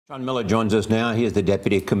John Miller joins us now. He is the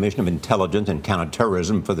Deputy Commissioner of Intelligence and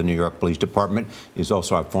Counterterrorism for the New York Police Department. He's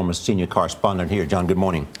also our former senior correspondent here. John, good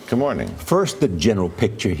morning. Good morning. First, the general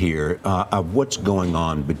picture here of what's going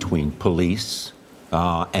on between police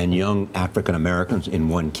and young African Americans in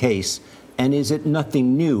one case. And is it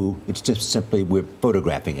nothing new? It's just simply we're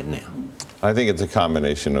photographing it now. I think it's a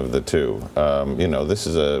combination of the two. You know, this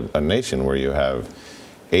is a nation where you have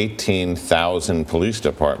 18,000 police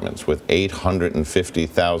departments with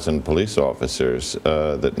 850,000 police officers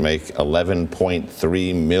that make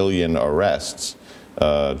 11.3 million arrests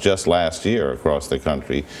just last year across the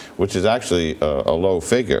country, which is actually a low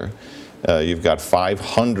figure. You've got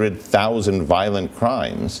 500,000 violent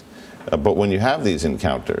crimes. But when you have these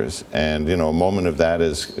encounters, and you know, a moment of that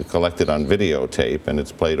is collected on videotape and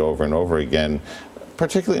it's played over and over again,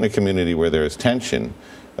 particularly in a community where there is tension,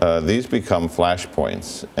 these become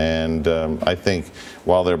flashpoints. And I think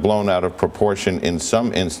while they're blown out of proportion in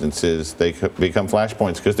some instances, they become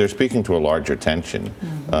flashpoints because they're speaking to a larger tension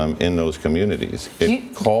in those communities.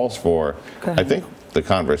 It calls for, I think the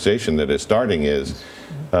conversation that is starting is,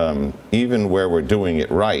 even where we're doing it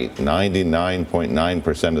right,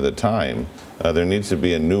 99.9% of the time, there needs to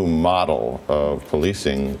be a new model of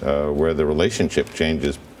policing where the relationship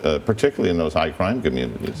changes, particularly in those high crime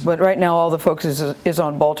communities. But right now all the focus is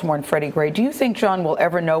on Baltimore and Freddie Gray. Do you think, John, we'll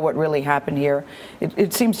ever know what really happened here?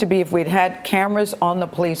 It seems to be if we'd had cameras on the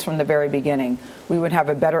police from the very beginning, we would have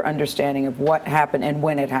a better understanding of what happened and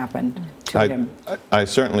when it happened to him. I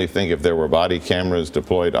certainly think if there were body cameras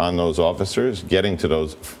deployed on those officers, getting to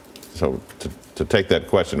those, so to take that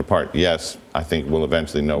question apart, yes, I think we'll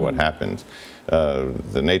eventually know what happened.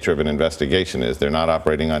 The nature of an investigation is they're not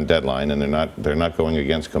operating on deadline, and they're not going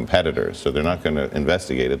against competitors, so they're not going to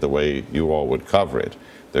investigate it the way you all would cover it.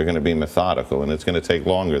 They're going to be methodical, and it's going to take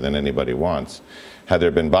longer than anybody wants. Had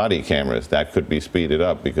there been body cameras, that could be speeded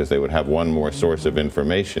up because they would have one more source of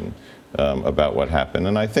information about what happened.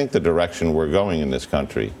 And I think the direction we're going in this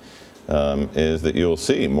country is that you'll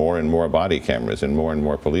see more and more body cameras in more and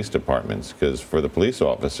more police departments, because for the police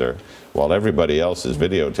officer, while everybody else is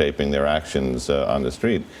videotaping their actions on the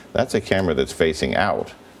street, that's a camera that's facing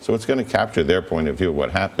out. So it's going to capture their point of view of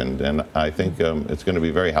what happened, and I think it's going to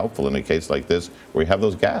be very helpful in a case like this where we have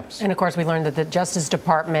those gaps. And of course we learned that the Justice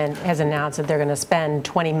Department has announced that they're going to spend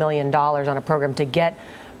 $20 million on a program to get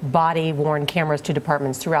body-worn cameras to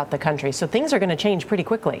departments throughout the country. So things are going to change pretty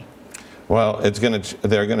quickly. Well,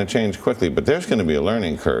 they're going to change quickly, but there's going to be a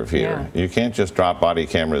learning curve here. Yeah. You can't just drop body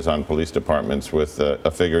cameras on police departments with a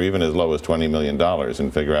figure even as low as $20 million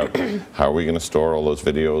and figure out how are we going to store all those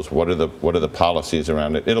videos, what are the policies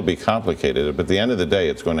around it. It'll be complicated, but at the end of the day,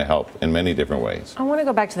 it's going to help in many different ways. I want to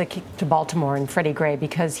go back to Baltimore and Freddie Gray,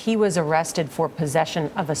 because he was arrested for possession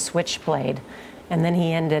of a switchblade, and then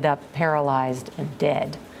he ended up paralyzed and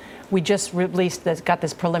dead. We just got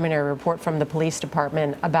this preliminary report from the police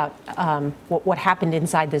department about what happened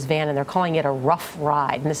inside this van, and they're calling it a rough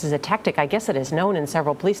ride. And this is a tactic, I guess, that is known in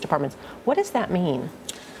several police departments. What does that mean?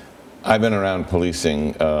 I've been around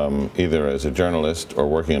policing either as a journalist or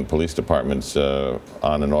working in police departments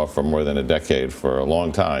on and off for more than a decade, for a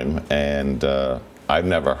long time, and I've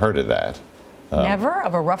never heard of that. Never?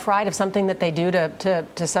 Of a rough ride, of something that they do to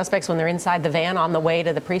suspects when they're inside the van on the way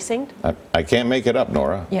to the precinct? I can't make it up,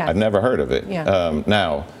 Nora. Yeah. I've never heard of it. Yeah.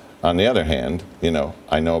 Now, on the other hand, you know,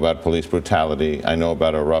 I know about police brutality. I know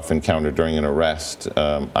about a rough encounter during an arrest.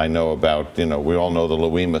 I know about, you know, we all know the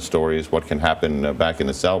Louima stories, what can happen back in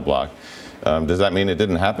the cell block. Does that mean it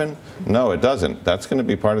didn't happen? No, it doesn't. That's going to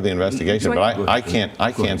be part of the investigation, but I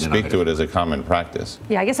can't speak to it as a common practice.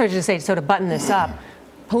 Yeah, I guess I was just saying, so to button this up,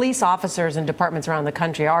 police officers and departments around the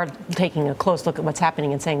country are taking a close look at what's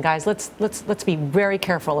happening and saying, guys, let's be very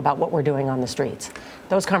careful about what we're doing on the streets.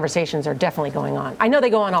 Those conversations are definitely going on. I know they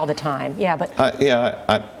go on all the time, yeah, but...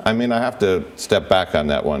 I mean, I have to step back on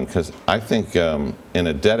that one, because I think in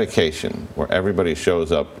a dedication where everybody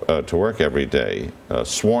shows up to work every day,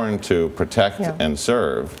 sworn to protect and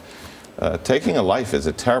serve, taking a life is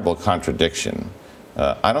a terrible contradiction.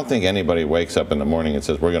 I don't think anybody wakes up in the morning and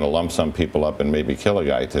says, we're going to lump some people up and maybe kill a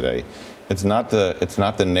guy today. It's not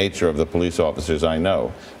the nature of the police officers I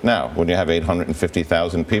know. Now, when you have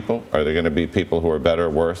 850,000 people, are there going to be people who are better,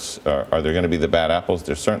 worse? Are there going to be the bad apples?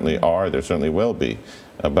 There certainly are. There certainly will be.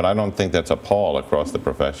 But I don't think that's a pall across the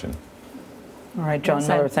profession. All right, John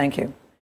Miller, thank you.